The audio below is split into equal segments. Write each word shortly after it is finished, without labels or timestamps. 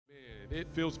It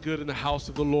feels good in the house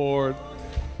of the Lord.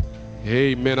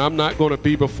 Amen. I'm not going to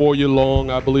be before you long.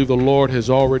 I believe the Lord has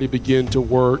already begun to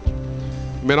work.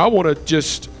 Man, I want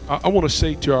to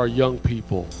say to our young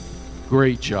people,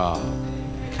 great job.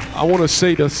 I want to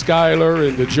say to Skylar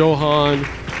and to Johan,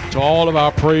 to all of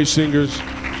our praise singers,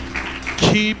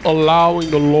 keep allowing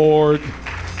the Lord,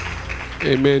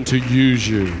 amen, to use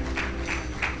you.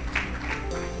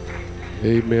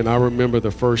 Amen. I remember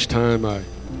the first time I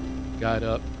got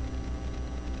up,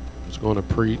 was going to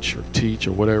preach or teach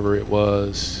or whatever it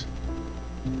was,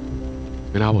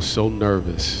 and I was so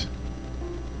nervous.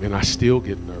 And I still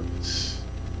get nervous.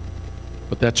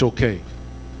 But that's okay,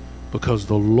 because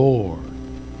the Lord,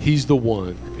 He's the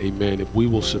one, amen, if we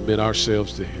will submit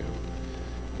ourselves to Him,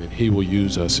 and He will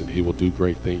use us and He will do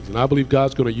great things. And I believe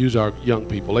God's going to use our young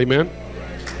people, amen?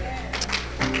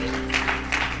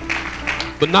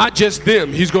 But not just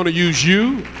them. He's going to use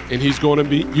you, and He's going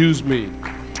to use me.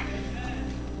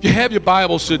 If you have your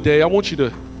Bibles today, I want you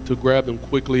to grab them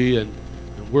quickly, and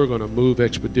we're going to move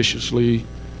expeditiously.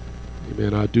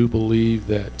 Amen. I do believe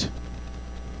that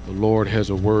the Lord has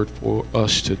a word for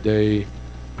us today,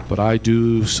 but I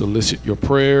do solicit your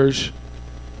prayers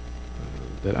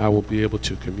that I will be able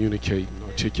to communicate and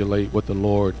articulate what the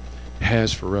Lord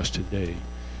has for us today.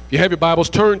 If you have your Bibles,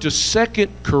 turn to 2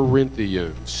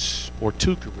 Corinthians, or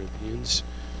 2 Corinthians,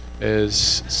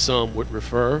 as some would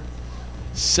refer.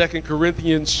 2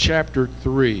 Corinthians chapter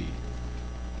 3.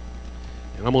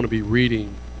 And I'm going to be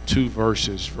reading two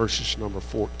verses number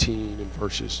 14 and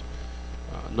verses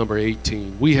number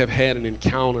 18. We have had an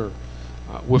encounter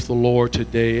with the Lord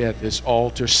today at this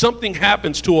altar. Something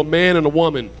happens to a man and a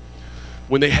woman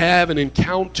when they have an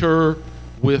encounter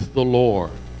with the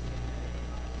Lord.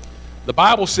 The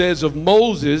Bible says of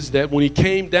Moses that when he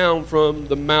came down from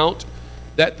the mount,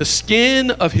 that the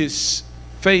skin of his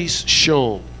face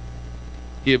shone.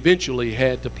 He eventually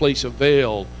had to place a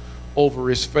veil over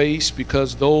his face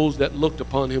because those that looked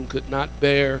upon him could not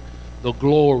bear the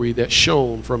glory that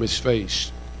shone from his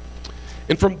face.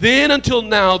 And from then until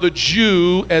now, the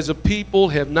Jew as a people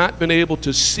have not been able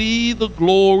to see the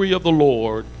glory of the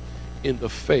Lord in the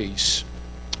face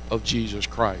of Jesus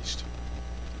Christ.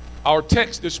 Our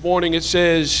text this morning, it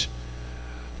says,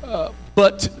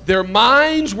 but their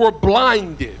minds were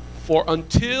blinded, for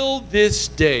until this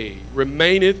day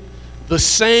remaineth the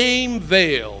same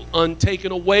veil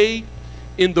untaken away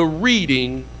in the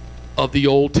reading of the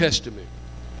Old Testament,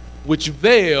 which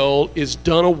veil is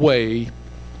done away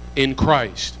in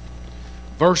Christ.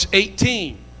 Verse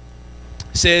 18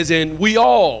 says, and we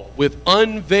all with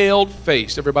unveiled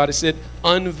face, everybody said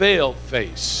unveiled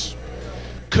face,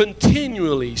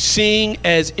 continually seeing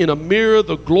as in a mirror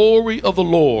the glory of the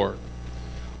Lord,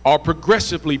 are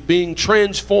progressively being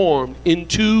transformed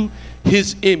into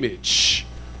His image,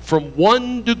 from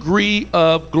one degree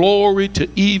of glory to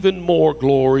even more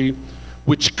glory,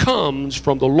 which comes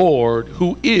from the Lord,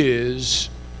 who is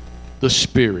the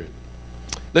Spirit.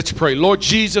 Let's pray. Lord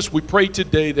Jesus, we pray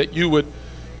today that you would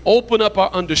open up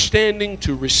our understanding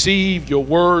to receive your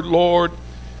word, Lord.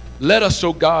 Let us,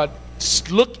 oh God,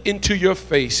 look into your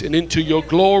face and into your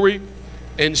glory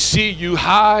and see you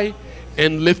high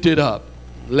and lifted up.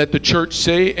 Let the church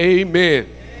say amen.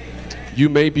 You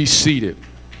may be seated.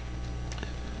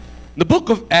 In the book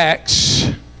of Acts,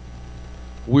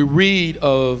 we read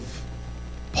of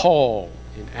Paul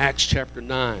in Acts chapter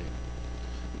 9.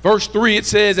 Verse 3, it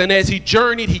says, and as he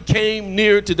journeyed, he came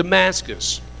near to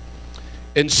Damascus.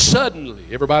 And suddenly,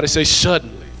 everybody say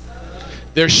suddenly,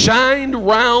 there shined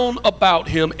round about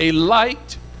him a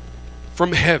light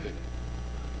from heaven.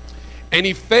 And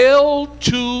he fell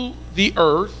to the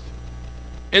earth.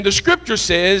 And the scripture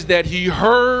says that he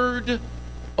heard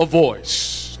a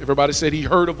voice. Everybody said he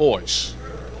heard a voice,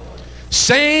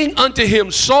 saying unto him,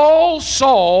 Saul,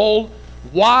 Saul,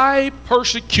 why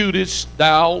persecutest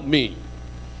thou me?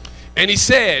 And he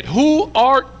said, who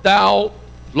art thou,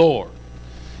 Lord?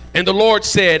 And the Lord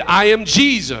said, I am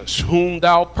Jesus, whom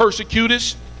thou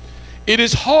persecutest. It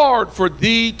is hard for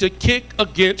thee to kick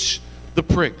against the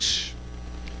pricks.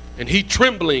 And he,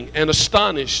 trembling and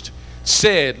astonished,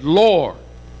 said, Lord,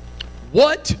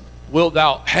 what wilt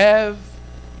thou have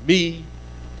me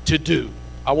to do?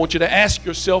 I want you to ask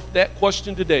yourself that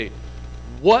question today.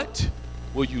 What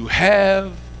will you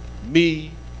have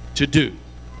me to do?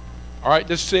 All right,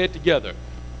 let's say it together.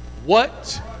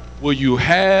 What will you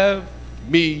have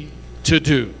me to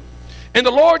do? And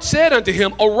the Lord said unto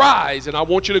him, arise, and I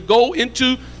want you to go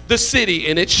into the city,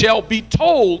 and it shall be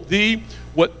told thee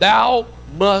what thou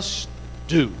must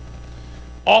do.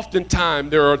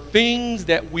 Oftentimes, there are things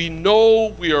that we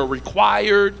know we are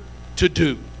required to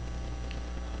do.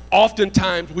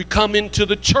 Oftentimes we come into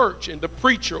the church and the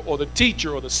preacher or the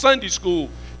teacher or the Sunday school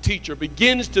teacher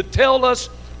begins to tell us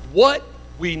what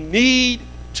we need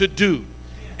to do.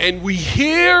 And we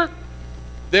hear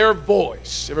their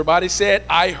voice. Everybody said,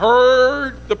 I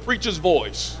heard the preacher's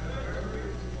voice.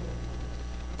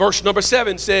 Verse number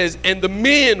 7 says, and the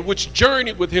men which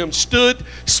journeyed with him stood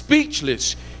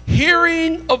speechless,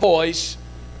 hearing a voice,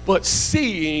 but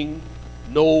seeing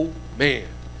no man.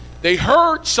 They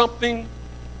heard something,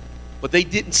 but they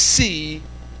didn't see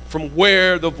from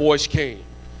where the voice came.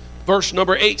 Verse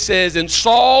number 8 says, and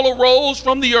Saul arose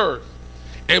from the earth,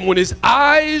 and when his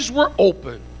eyes were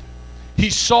opened,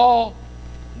 he saw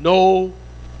no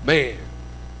man.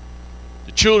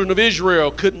 The children of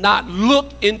Israel could not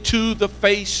look into the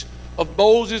face of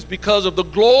Moses because of the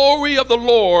glory of the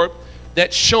Lord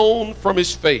that shone from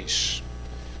his face.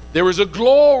 There is a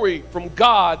glory from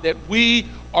God that we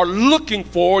are looking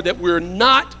for that we're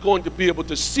not going to be able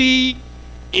to see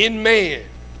in man.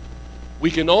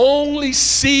 We can only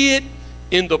see it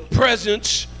in the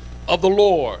presence of the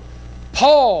Lord.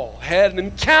 Paul had an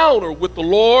encounter with the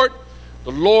Lord.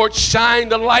 The Lord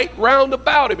shined a light round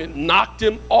about him and knocked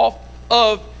him off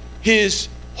of his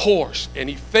horse, and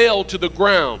he fell to the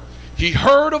ground. He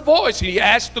heard a voice. He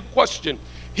asked the question.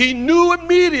 He knew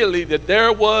immediately that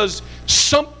there was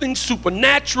something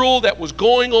supernatural that was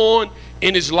going on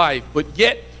in his life. But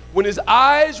yet, when his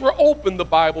eyes were opened, the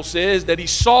Bible says that he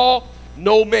saw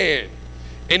no man.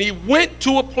 And he went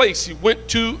to a place, he went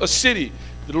to a city.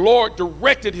 The Lord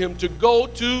directed him to go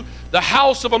to the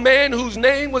house of a man whose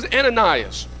name was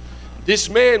Ananias. This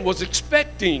man was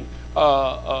expecting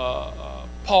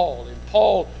Paul. And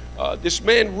Paul, this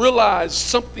man realized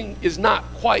something is not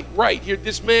quite right here.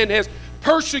 This man has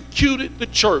persecuted the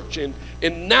church. And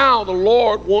now the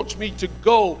Lord wants me to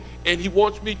go and he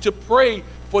wants me to pray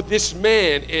for this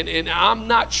man. And I'm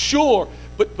not sure,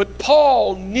 but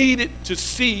Paul needed to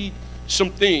see some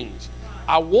things.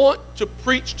 I want to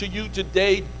preach to you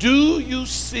today. Do you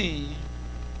see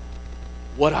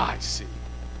what I see?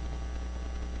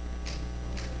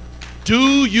 Do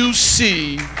you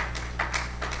see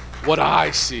what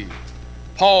I see?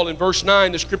 Paul, in verse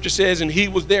 9, the scripture says, and he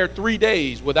was there 3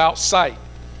 days without sight,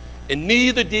 and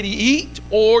neither did he eat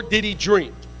or did he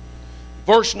drink.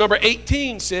 Verse number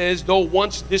 18 says, though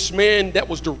once this man that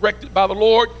was directed by the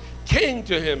Lord came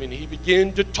to him, and he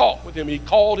began to talk with him. He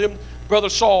called him Brother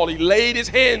Saul. He laid his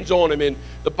hands on him, and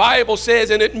the Bible says,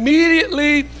 and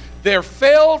immediately there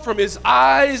fell from his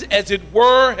eyes, as it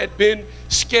were, had been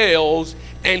scales,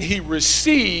 and he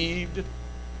received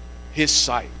his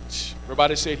sight.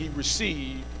 Everybody said he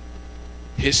received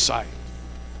his sight.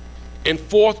 And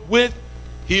forthwith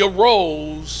he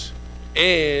arose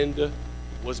and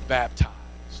was baptized.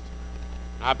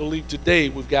 I believe today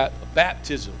we've got a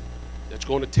baptism that's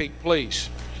going to take place,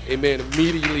 amen,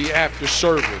 immediately after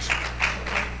service.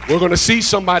 We're going to see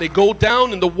somebody go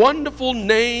down in the wonderful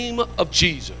name of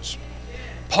Jesus.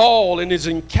 Paul, in his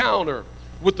encounter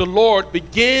with the Lord,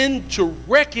 began to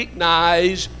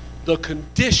recognize the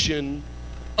condition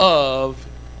of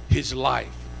his life.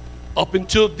 Up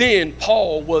until then,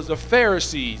 Paul was a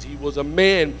Pharisee. He was a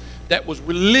man that was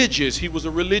religious. He was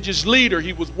a religious leader.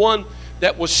 He was one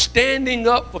that was standing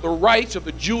up for the rights of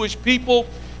the Jewish people.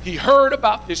 He heard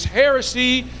about this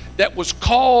heresy that was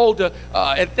called,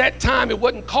 at that time it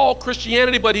wasn't called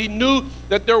Christianity, but he knew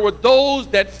that there were those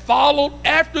that followed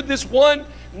after this one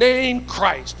named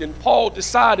Christ. And Paul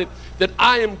decided that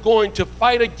I am going to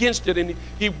fight against it. And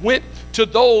he went to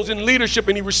those in leadership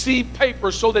and he received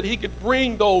papers so that he could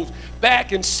bring those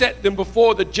back and set them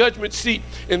before the judgment seat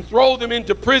and throw them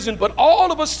into prison. But all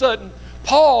of a sudden,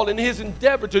 Paul, in his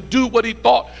endeavor to do what he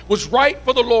thought was right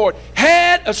for the Lord,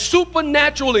 had a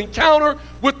supernatural encounter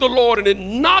with the Lord, and it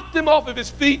knocked him off of his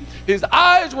feet. His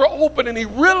eyes were open and he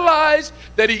realized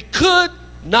that he could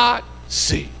not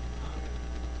see.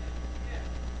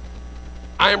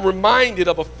 I am reminded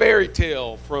of a fairy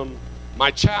tale from my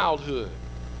childhood.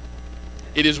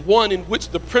 It is one in which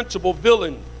the principal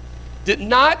villain did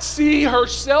not see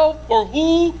herself for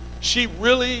who she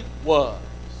really was.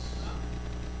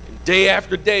 And day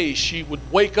after day, she would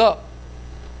wake up.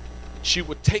 She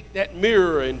would take that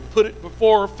mirror and put it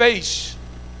before her face.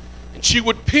 And she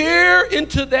would peer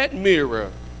into that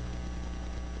mirror.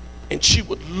 And she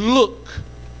would look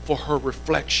for her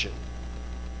reflection.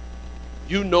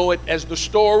 You know it as the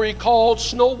story called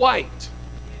Snow White.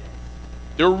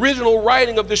 The original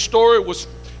writing of this story was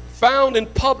found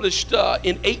and published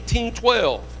in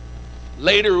 1812.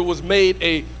 Later, it was made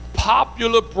a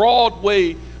popular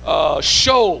Broadway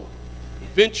show.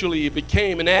 Eventually, it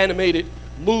became an animated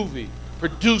movie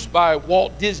produced by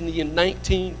Walt Disney in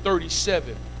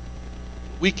 1937.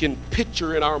 we can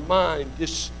picture in our mind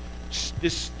this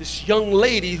young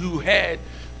lady who had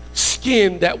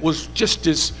skin that was just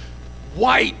as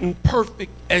white and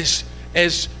perfect as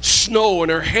snow,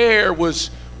 and her hair was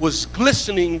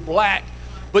glistening black,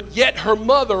 but yet her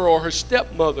mother or her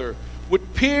stepmother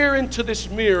would peer into this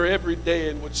mirror every day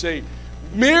and would say,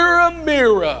 "Mirror,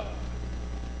 mirror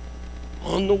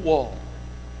on the wall,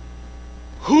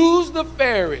 who's the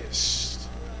fairest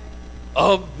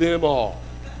of them all?"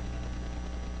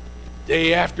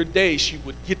 Day after day, she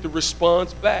would get the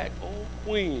response back, "Oh,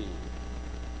 queen,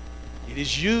 it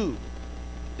is you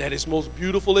that is most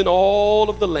beautiful in all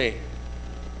of the land."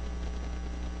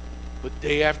 But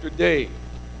day after day,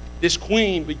 this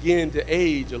queen began to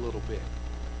age a little bit,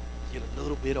 get a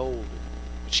little bit older.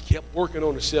 But she kept working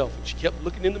on herself, and she kept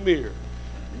looking in the mirror.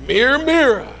 "Mirror,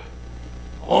 mirror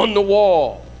on the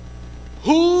wall,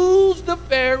 who's the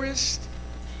fairest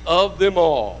of them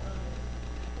all?"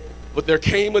 But there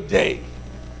came a day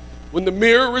when the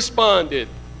mirror responded,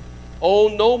 "Oh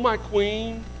no, my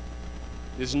queen,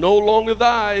 is no longer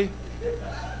thy.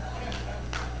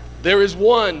 There is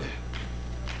one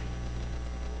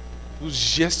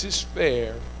who's just as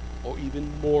fair or even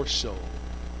more so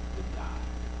than thou.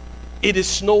 It is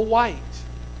Snow White."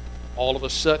 All of a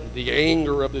sudden, the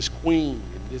anger of this queen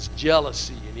and this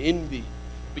jealousy and envy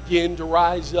began to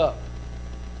rise up.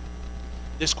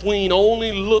 This queen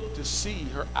only looked to see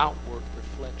her outward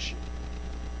reflection.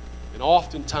 And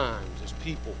oftentimes, as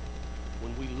people,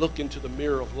 when we look into the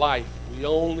mirror of life, we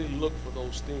only look for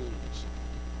those things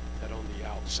that are on the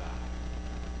outside.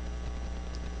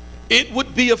 It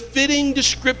would be a fitting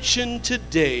description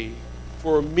today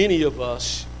for many of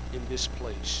us in this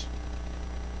place.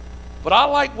 But I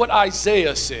like what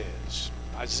Isaiah says.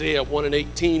 Isaiah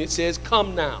 1:18, it says,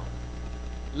 "Come now,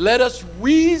 let us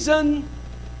reason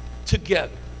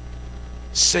together,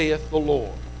 saith the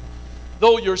Lord.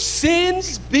 Though your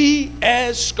sins be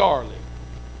as scarlet,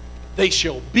 they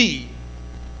shall be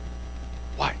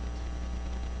white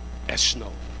as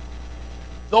snow.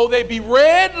 Though they be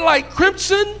red like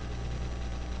crimson,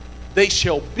 they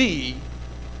shall be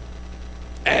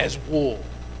as wool."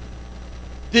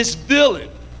 This villain,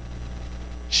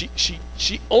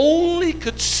 she only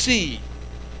could see,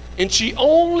 and she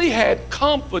only had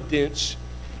confidence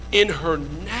in her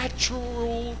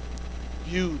natural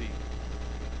beauty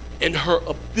and her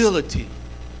ability.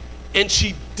 And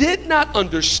she did not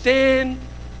understand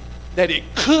that it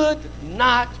could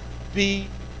not be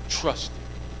trusted.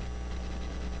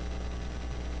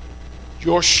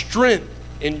 Your strength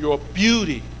and your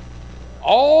beauty,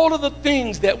 all of the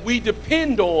things that we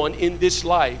depend on in this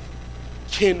life,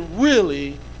 can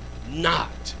really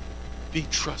not be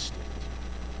trusted.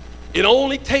 It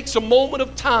only takes a moment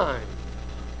of time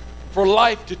for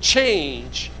life to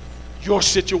change your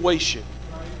situation.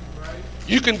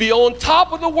 You can be on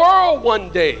top of the world one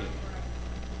day,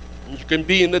 and you can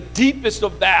be in the deepest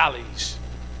of valleys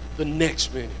the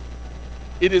next minute.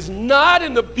 It is not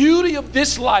in the beauty of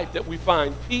this life that we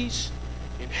find peace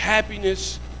and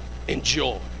happiness and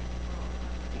joy.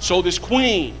 And so this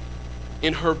queen,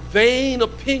 in her vain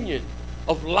opinion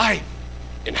of life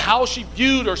and how she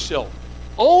viewed herself,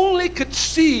 only could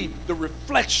see the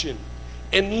reflection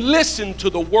and listen to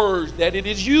the words that it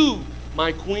is you,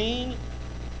 my queen,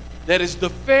 that is the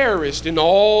fairest in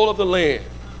all of the land.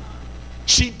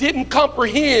 She didn't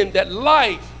comprehend that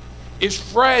life is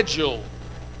fragile.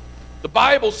 The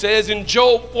Bible says in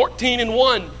Job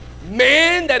 14:1,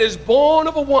 "Man that is born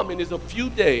of a woman is a few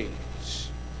days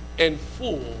and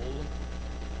full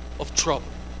of trouble.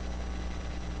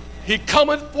 He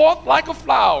cometh forth like a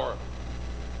flower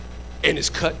and is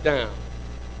cut down.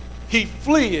 He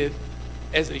fleeth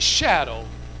as a shadow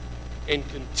and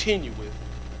continueth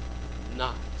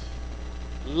not."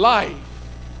 Life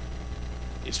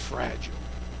is fragile.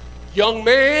 Young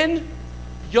man,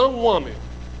 young woman,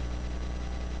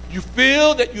 you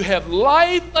feel that you have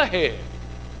life ahead,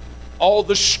 all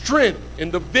the strength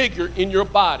and the vigor in your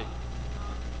body,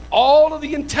 all of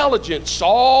the intelligence,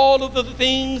 all of the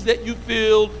things that you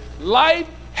feel life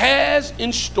has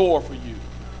in store for you.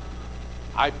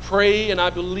 I pray and I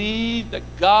believe that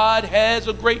God has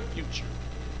a great future.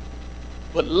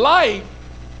 But life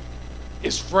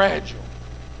is fragile.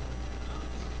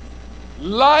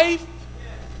 Life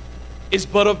is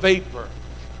but a vapor.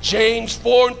 James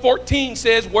 4:14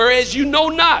 says, "Whereas you know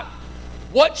not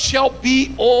what shall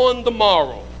be on the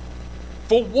morrow.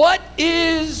 For what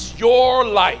is your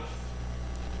life?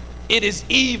 It is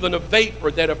even a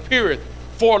vapor that appeareth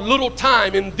for a little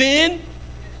time, and then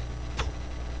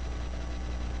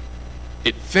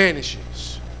it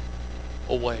vanishes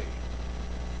away."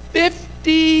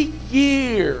 50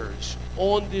 years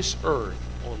on this earth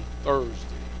Thursday.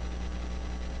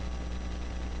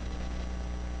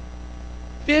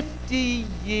 50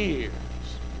 years.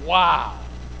 Wow.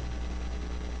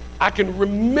 I can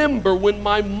remember when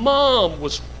my mom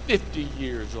was 50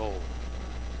 years old.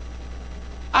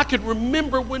 I can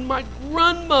remember when my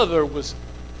grandmother was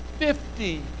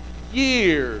 50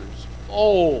 years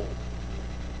old.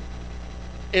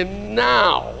 And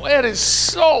now, that is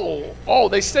so,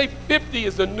 they say 50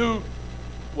 is the new,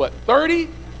 30?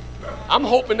 I'm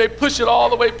hoping they push it all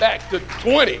the way back to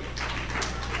 20.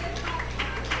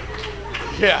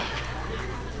 Yeah.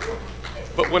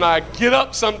 But when I get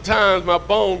up sometimes, my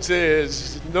bone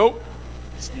says, nope,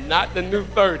 it's not the new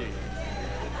 30.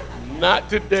 Not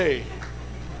today.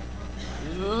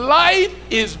 Life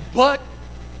is but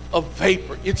a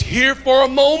vapor. It's here for a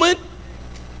moment,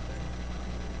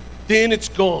 then it's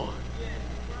gone.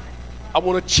 I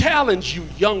want to challenge you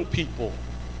young people.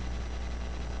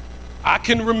 I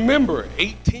can remember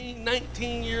 18,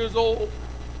 19 years old,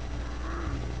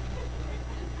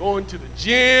 going to the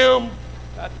gym,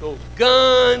 got those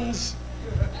guns.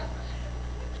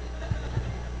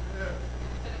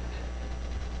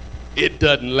 It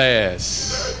doesn't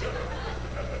last.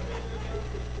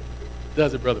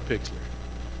 Does it, Brother Pixler?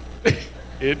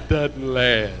 It doesn't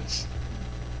last.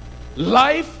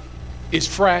 Life is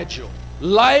fragile.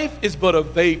 Life is but a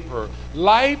vapor.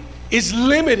 Life is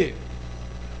limited.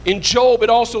 In Job, it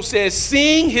also says,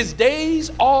 seeing his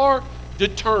days are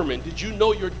determined. Did you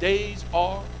know your days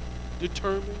are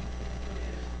determined?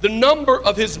 The number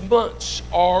of his months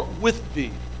are with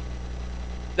thee.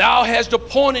 Thou hast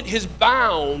appointed his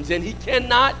bounds, and he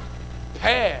cannot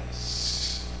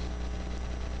pass.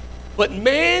 But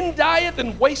man dieth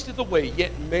and wasteth away,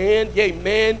 yet man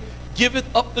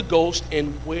giveth up the ghost,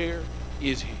 and where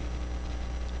is he?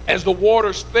 As the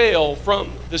waters fail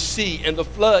from the sea, and the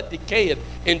flood decayeth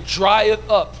and drieth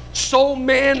up, so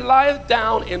man lieth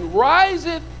down and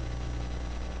riseth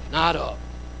not up,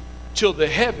 till the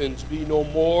heavens be no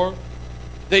more.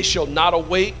 They shall not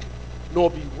awake,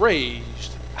 nor be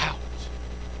raised out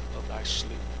of thy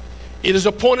sleep. It is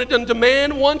appointed unto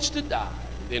man once to die,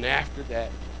 then after that,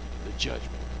 the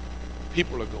judgment.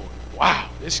 People are going, wow,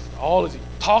 this all is he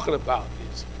talking about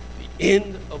is the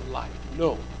end of life.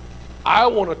 No, I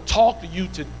want to talk to you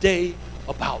today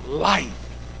about life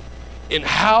and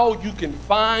how you can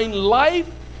find life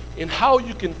and how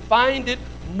you can find it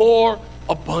more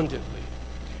abundantly.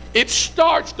 It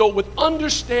starts, though, with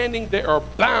understanding there are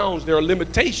bounds, there are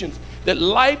limitations, that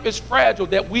life is fragile,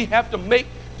 that we have to make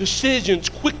decisions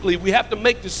quickly. We have to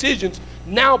make decisions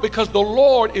now because the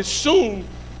Lord is soon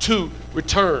to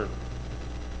return.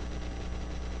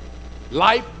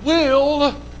 Life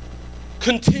will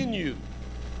continue.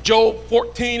 Job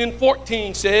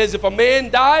 14:14 says, if a man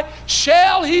die,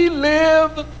 shall he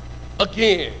live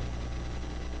again?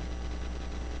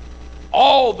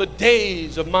 All the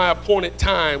days of my appointed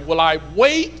time will I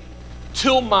wait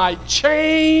till my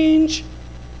change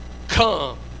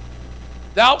come.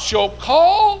 Thou shalt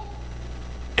call,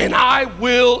 and I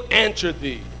will answer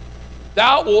thee.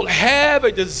 Thou wilt have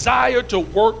a desire to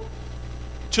work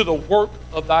to the work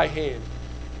of thy hand.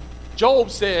 Job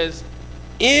says,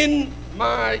 in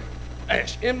my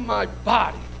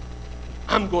body,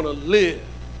 I'm going to live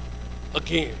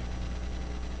again.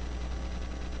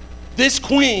 This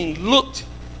queen looked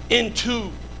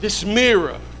into this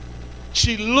mirror.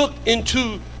 She looked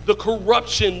into the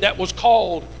corruption that was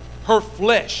called her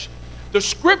flesh. The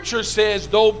scripture says,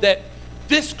 though, that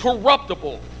this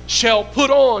corruptible shall put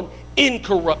on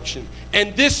incorruption,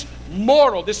 and this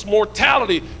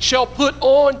mortality shall put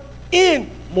on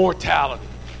immortality.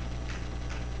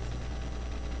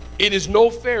 It is no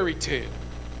fairy tale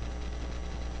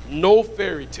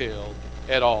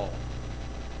at all.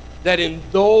 That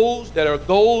are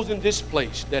those in this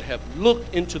place that have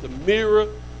looked into the mirror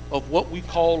of what we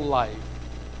call life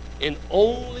and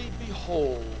only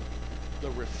behold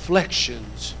the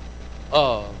reflections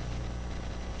of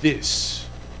this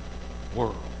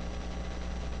world.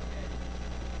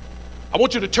 I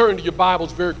want you to turn to your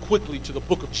Bibles very quickly to the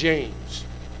book of James.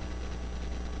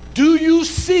 Do you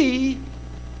see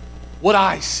what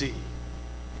I see?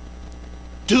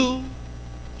 Do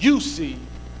you see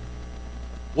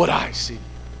what I see?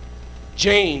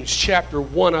 James chapter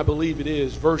 1, I believe it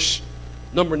is, verse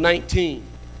number 19.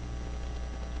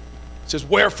 It says,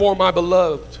 wherefore, my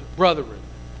beloved brethren,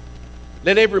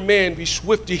 let every man be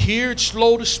swift to hear,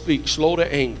 slow to speak, slow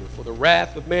to anger, for the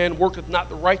wrath of man worketh not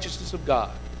the righteousness of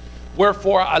God.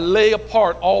 Wherefore I lay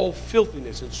apart all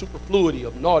filthiness and superfluity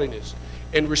of naughtiness,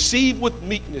 and receive with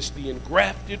meekness the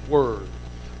engrafted word,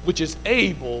 which is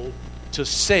able to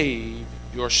save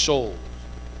your souls.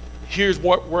 here's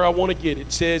where I want to get.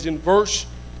 It says in verse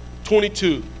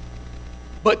 22,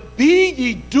 but be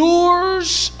ye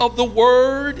doers of the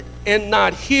word and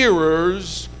not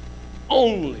hearers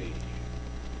only.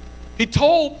 He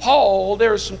told Paul,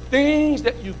 there are some things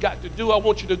that you've got to do. I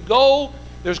want you to go.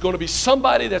 There's going to be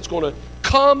somebody that's going to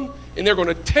come and they're going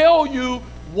to tell you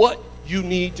what you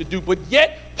need to do. But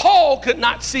yet Paul could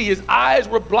not see. His eyes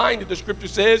were blinded, the scripture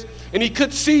says, and he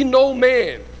could see no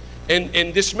man.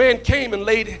 And this man came and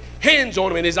laid hands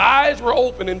on him, and his eyes were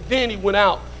open, and then he went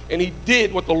out and he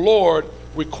did what the Lord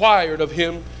required of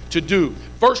him to do.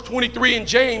 Verse 23 in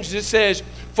James, it says,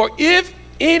 for if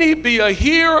any be a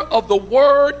hearer of the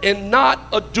word and not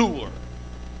a doer,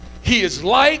 he is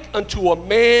like unto a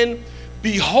man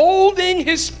beholding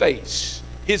his face,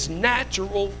 his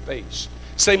natural face.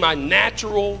 Say, my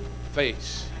natural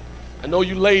face. I know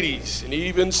you ladies and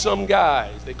even some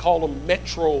guys, they call them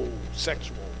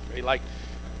metrosexual. They like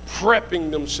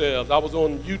prepping themselves. I was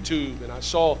on YouTube and I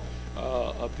saw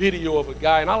a video of a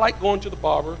guy, and I like going to the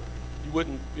barber. You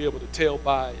wouldn't be able to tell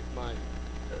by my,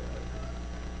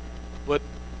 but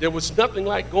there was nothing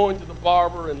like going to the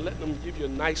barber and letting them give you a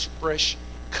nice fresh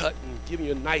cut and giving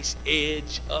you a nice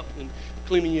edge up and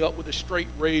cleaning you up with a straight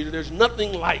razor. There's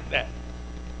nothing like that.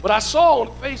 But I saw on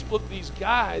Facebook these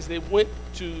guys, they went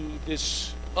to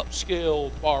this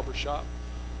upscale barbershop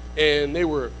and they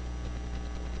were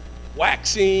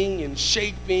waxing and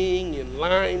shaping and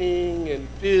lining and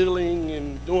filling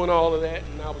and doing all of that.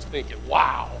 And I was thinking,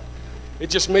 wow, it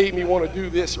just made me want to do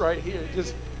this right here.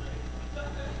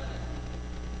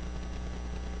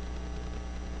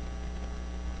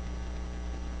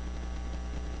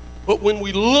 But when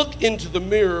we look into the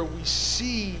mirror, we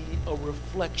see a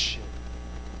reflection.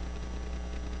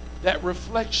 That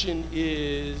reflection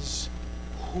is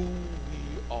who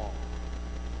we are.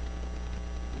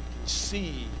 We can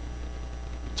see,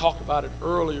 we talked about it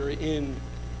earlier in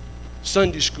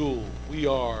Sunday school, we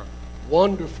are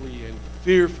wonderfully and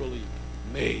fearfully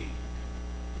made.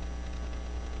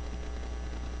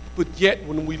 But yet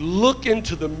when we look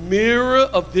into the mirror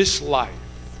of this life,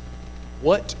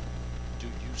 what do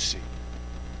you see?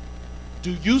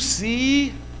 Do you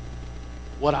see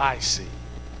what I see?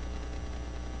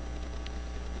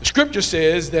 The scripture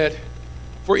says that,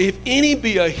 for if any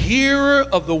be a hearer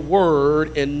of the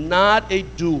word and not a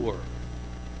doer,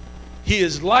 he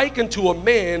is like unto a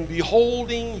man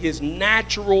beholding his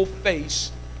natural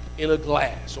face in a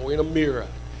glass or in a mirror.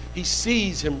 He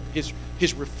sees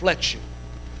his reflection.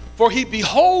 For he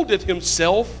beholdeth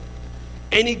himself,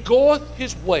 and he goeth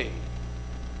his way,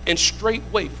 and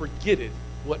straightway forgetteth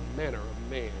what manner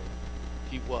of man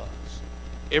he was.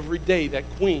 Every day that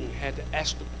queen had to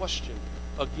ask the question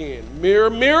again, mirror,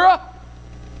 mirror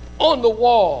on the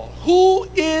wall, who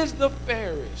is the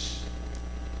fairest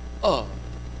of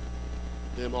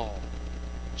them all?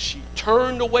 She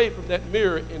turned away from that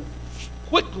mirror and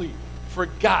quickly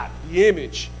forgot the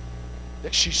image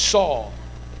that she saw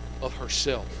of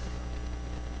herself.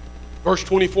 Verse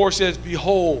 24 says,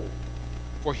 behold,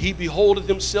 for he beholdeth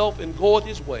himself and goeth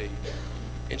his way,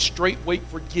 and straightway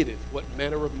forgetteth what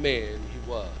manner of man he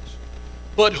was.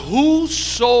 But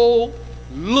whoso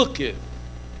looketh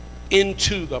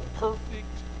into the perfect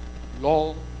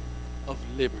law of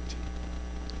liberty,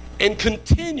 and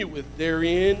continueth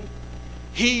therein,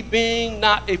 he being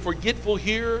not a forgetful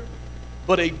hearer,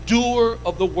 but a doer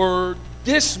of the word,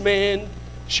 this man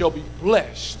shall be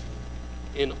blessed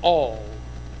in all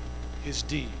his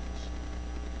deeds.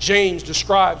 James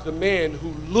describes the man who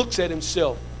looks at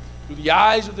himself through the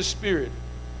eyes of the Spirit,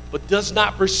 but does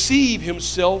not perceive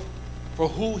himself for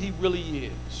who he really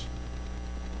is.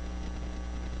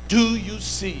 Do you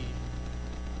see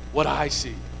what I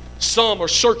see? Some are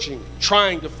searching,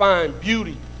 trying to find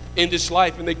beauty in this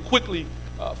life, and they quickly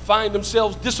find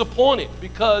themselves disappointed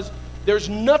because there's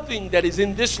nothing that is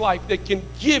in this life that can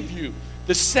give you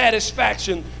the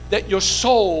satisfaction that your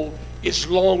soul is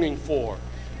longing for.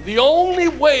 The only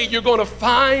way you're going to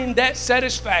find that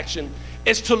satisfaction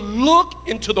is to look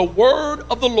into the word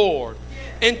of the Lord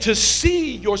and to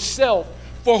see yourself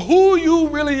for who you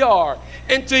really are,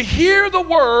 and to hear the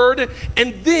word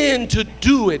and then to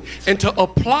do it and to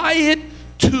apply it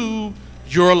to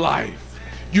your life.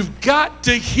 You've got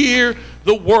to hear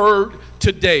the word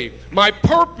today. My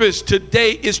purpose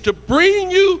today is to bring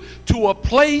you to a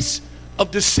place of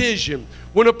decision.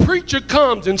 When a preacher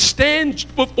comes and stands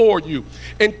before you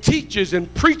and teaches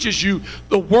and preaches you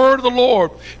the word of the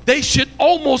Lord, they should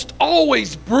almost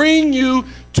always bring you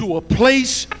to a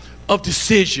place of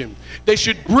decision. They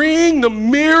should bring the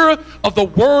mirror of the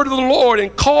word of the Lord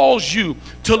and cause you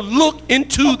to look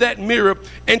into that mirror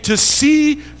and to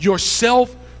see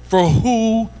yourself for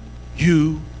who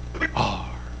you are.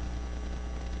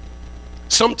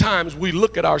 Sometimes we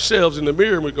look at ourselves in the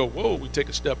mirror and we go, whoa, we take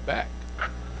a step back.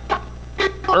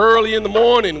 Early in the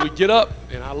morning, we get up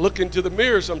and I look into the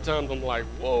mirror sometimes, I'm like,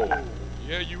 whoa,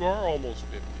 yeah, you are almost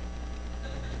 50.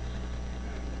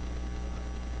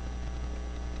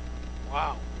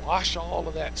 Wow, wash all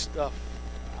of that stuff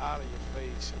out of your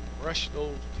face and brush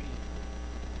those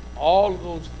teeth. All of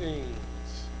those things,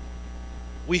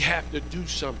 we have to do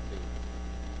something.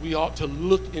 We ought to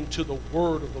look into the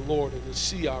word of the Lord and to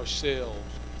see ourselves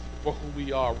for who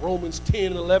we are. Romans 10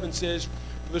 and 11 says,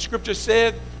 the scripture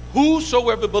said,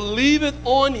 whosoever believeth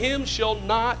on him shall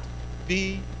not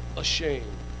be ashamed.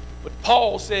 But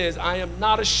Paul says, I am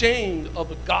not ashamed of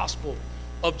the gospel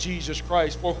of Jesus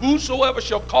Christ. For whosoever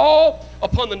shall call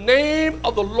upon the name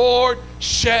of the Lord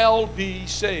shall be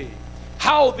saved.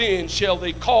 How then shall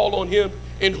they call on him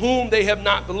in whom they have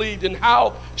not believed? And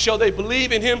how shall they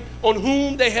believe in him on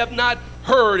whom they have not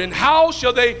heard? And how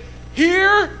shall they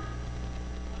hear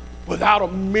without a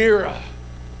mirror?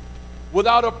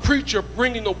 Without a preacher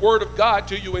bringing the word of God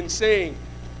to you and saying,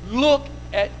 look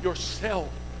at yourself.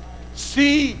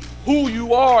 See who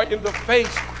you are in the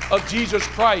face of Jesus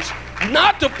Christ.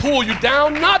 Not to pull you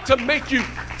down, not to make you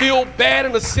feel bad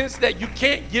in the sense that you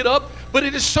can't get up, but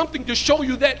it is something to show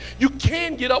you that you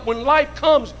can get up when life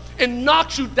comes and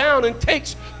knocks you down and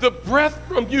takes the breath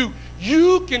from you.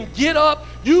 You can get up,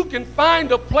 you can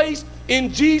find a place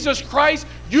in Jesus Christ.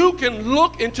 You can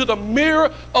look into the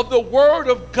mirror of the Word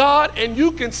of God and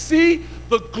you can see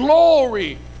the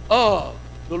glory of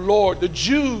the Lord. The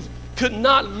Jews could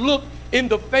not look in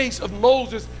the face of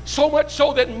Moses, so much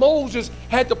so that Moses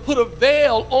had to put a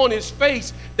veil on his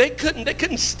face. They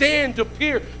couldn't stand to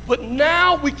peer. But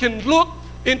now we can look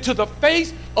into the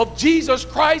face of Jesus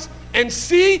Christ and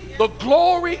see the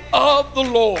glory of the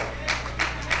Lord.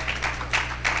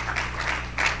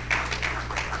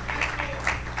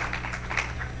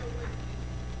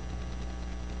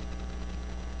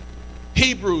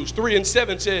 Hebrews 3 and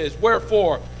 7 says,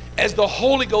 wherefore, as the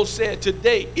Holy Ghost said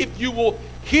today, if you will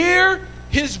hear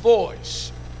his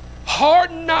voice,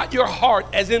 harden not your heart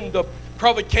as in the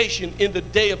provocation in the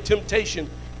day of temptation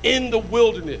in the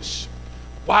wilderness.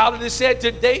 While it is said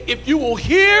today, if you will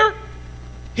hear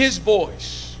his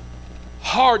voice,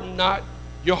 harden not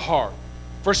your heart.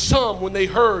 For some, when they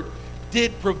heard,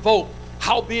 did provoke,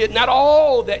 howbeit not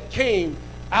all that came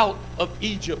out of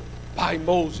Egypt by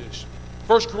Moses.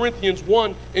 1 Corinthians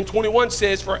 1 and 21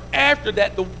 says, for after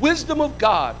that the wisdom of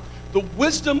God, the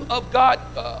wisdom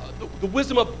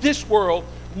of this world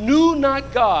knew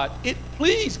not God. It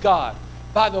pleased God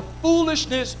by the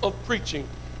foolishness of preaching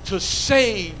to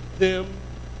save them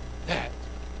that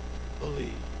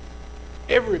believe.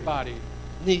 Everybody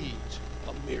needs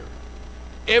a mirror.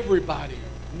 Everybody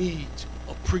needs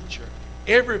a preacher.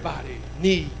 Everybody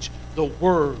needs the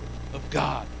Word of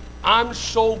God. I'm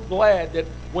so glad that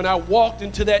when I walked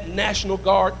into that National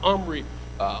Guard Armory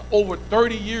over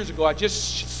 30 years ago, I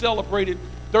just celebrated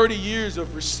 30 years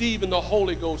of receiving the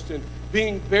Holy Ghost and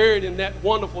being buried in that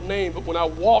wonderful name. But when I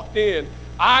walked in,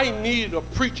 I needed a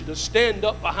preacher to stand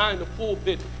up behind the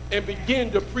pulpit and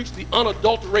begin to preach the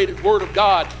unadulterated Word of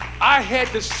God. I had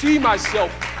to see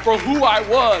myself for who I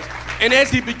was. And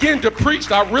as he began to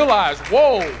preach, I realized,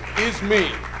 woe is me.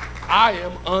 I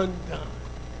am undone.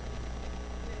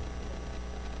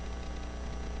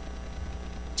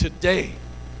 Today,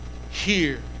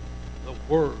 hear the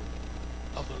word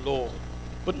of the Lord.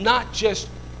 But not just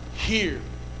hear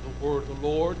the word of the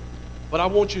Lord, but I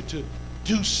want you to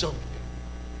do something.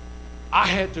 I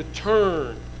had to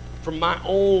turn from my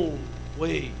own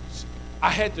ways. I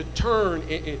had to turn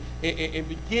and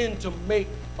begin to make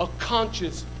a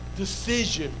conscious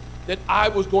decision that I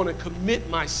was going to commit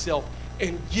myself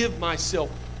and give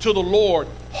myself to the Lord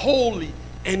wholly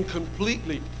and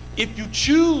completely. If you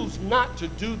choose not to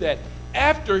do that,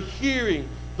 after hearing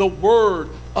the word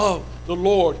of the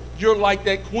Lord, you're like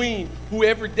that queen who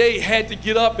every day had to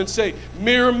get up and say,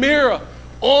 mirror, mirror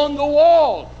on the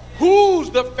wall, who's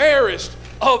the fairest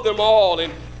of them all?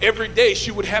 And every day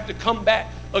she would have to come back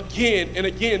again and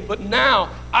again. But now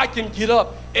I can get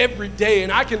up every day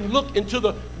and I can look into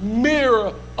the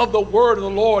mirror of the word of the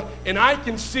Lord and I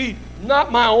can see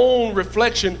not my own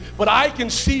reflection, but I can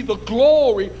see the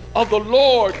glory of the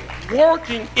Lord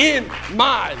working in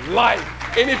my life.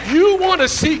 And if you want to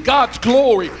see God's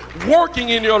glory working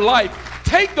in your life,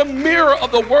 take the mirror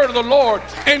of the word of the Lord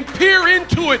and peer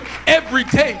into it every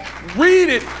day. Read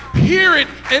it, hear it,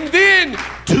 and then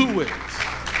do it.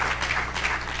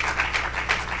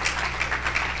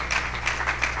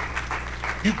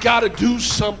 You got to do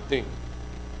something.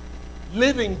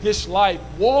 Living this life,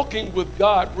 walking with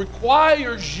God,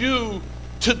 requires you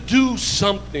to do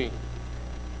something.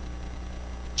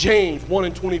 James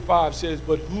 1:25 says,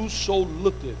 but whoso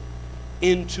looketh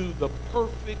into the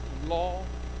perfect law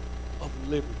of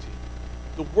liberty.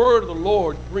 The word of the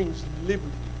Lord brings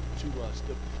liberty to us.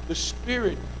 The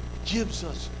Spirit gives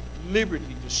us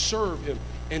liberty to serve him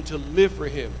and to live for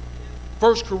him.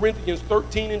 1 Corinthians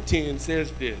 13:10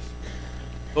 says this,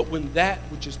 but when that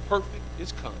which is perfect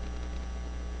is come,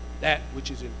 that which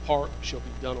is in part shall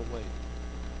be done away.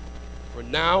 For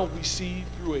now we see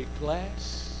through a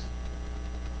glass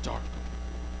darkly,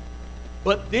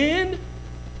 but then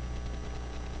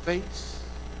face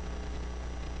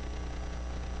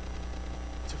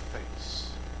to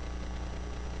face.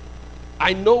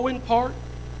 I know in part,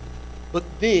 but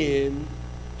then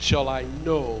shall I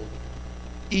know,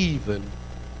 even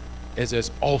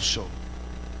as also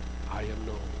I am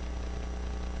known.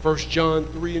 1 John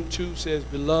 3:2 says,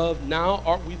 beloved, now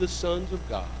are we the sons of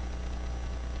God,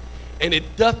 and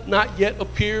it doth not yet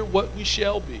appear what we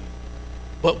shall be,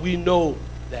 but we know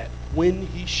that when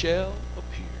he shall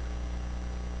appear,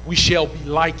 we shall be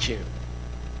like him,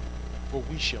 for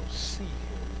we shall see him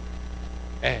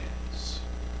as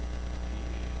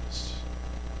he is.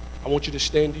 I want you to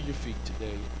stand to your feet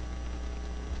today.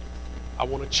 I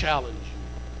want to challenge you.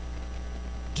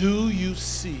 Do you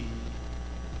see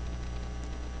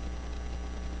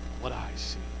what I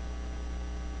see?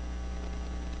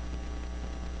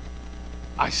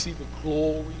 I see the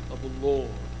glory of the Lord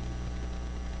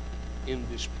in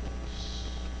this place.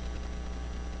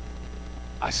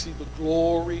 I see the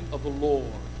glory of the Lord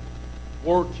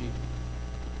working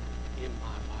in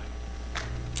my life.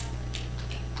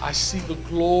 I see the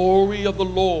glory of the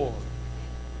Lord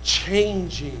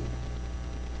changing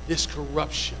this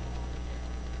corruption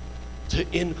to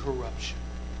incorruption.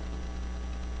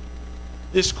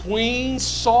 This queen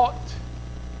sought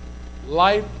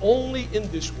life only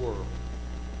in this world.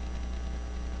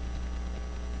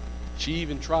 She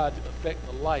even tried to affect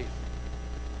the life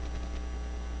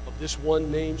of this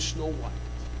one named Snow White.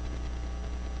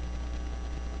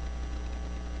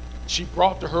 She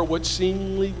brought to her what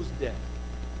seemingly was death.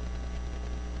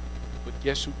 But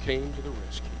guess who came to the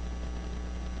rescue?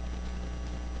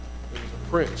 There was a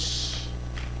prince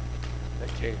that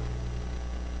came.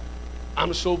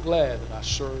 I'm so glad that I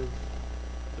serve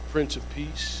the Prince of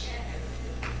Peace,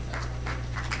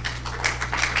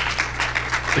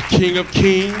 the King of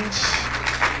Kings,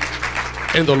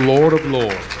 and the Lord of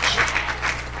Lords.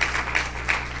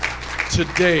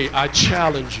 Today, I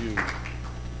challenge you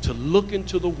to look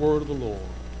into the word of the Lord.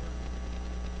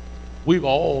 We've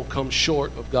all come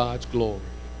short of God's glory.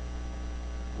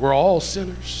 We're all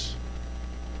sinners,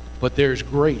 but there's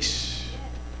grace,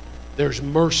 there's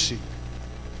mercy,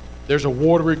 there's a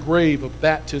watery grave of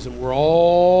baptism where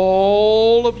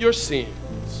all of your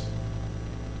sins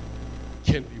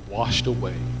can be washed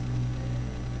away.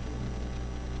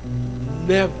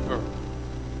 Never,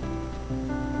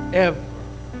 ever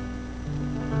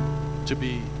to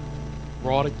be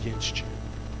brought against you.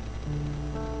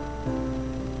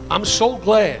 I'm so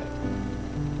glad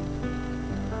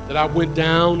that I went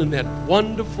down in that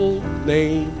wonderful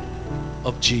name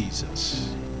of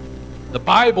Jesus. The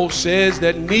Bible says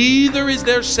that neither is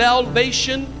there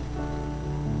salvation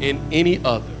in any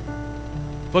other,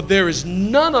 for there is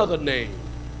none other name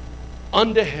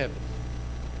under heaven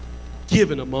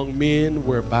given among men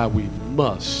whereby we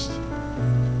must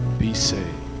be saved.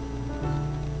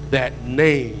 That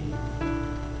name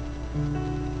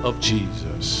of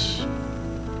Jesus.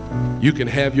 You can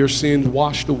have your sins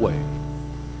washed away.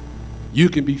 You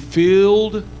can be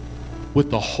filled with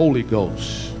the Holy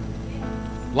Ghost.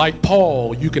 Like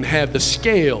Paul, you can have the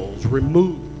scales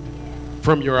removed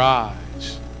from your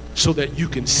eyes so that you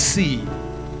can see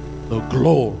the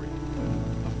glory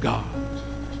of God.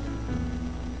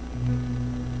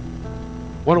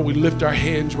 Why don't we lift our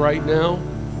hands right now?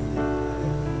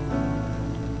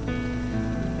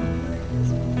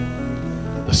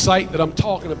 The sight that I'm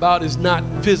talking about is not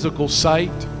physical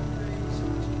sight,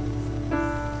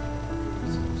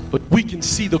 but we can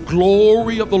see the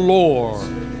glory of the Lord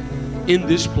in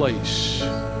this place.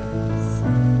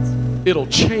 It'll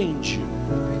change you.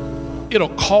 It'll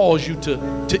cause you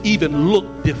to even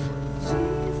look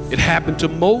different. It happened to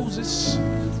Moses.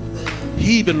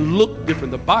 He even looked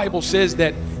different. The Bible says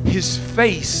that his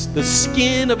face, the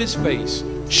skin of his face,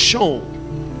 shone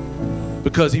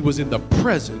because he was in the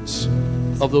presence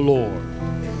of the Lord.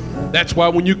 That's why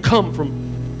when you come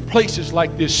from places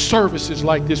like this, services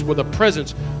like this, where the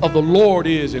presence of the Lord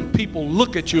is, and people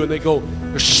look at you and they go,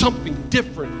 there's something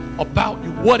different about you.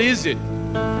 What is it?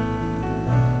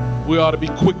 We ought to be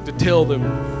quick to tell them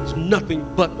it's nothing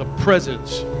but the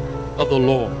presence of the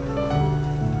Lord.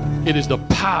 It is the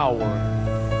power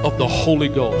of the Holy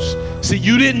Ghost. See,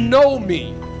 you didn't know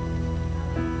me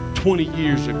 20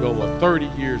 years ago or 30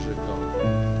 years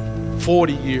ago,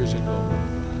 40 years ago.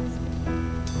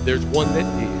 There's one that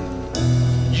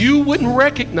did. You wouldn't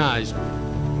recognize me.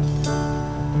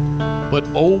 But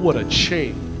oh, what a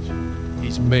change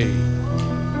he's made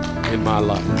in my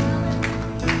life.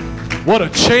 What a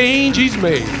change he's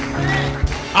made.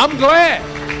 I'm glad.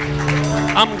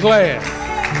 I'm glad.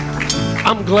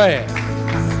 I'm glad.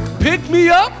 Pick me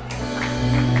up,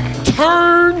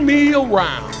 turn me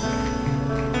around,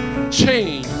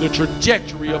 change the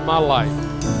trajectory of my life.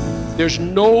 There's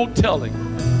no telling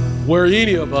where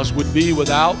any of us would be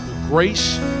without the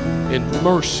grace and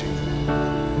mercy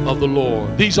of the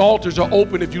Lord. These altars are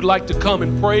open if you'd like to come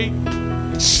and pray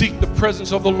and seek the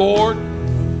presence of the Lord.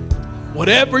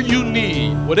 Whatever you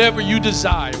need, whatever you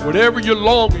desire, whatever you're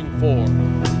longing for,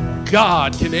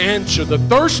 God can answer the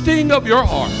thirsting of your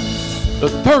heart, the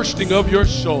thirsting of your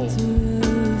soul.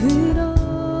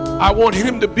 I want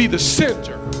him to be the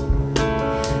center.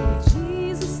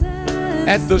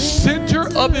 At the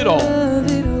center of it all.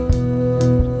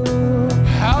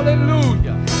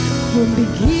 Hallelujah. From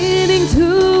beginning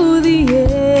to the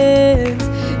end,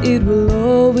 it will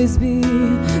always be,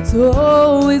 it's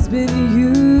always been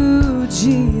you,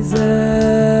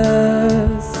 Jesus.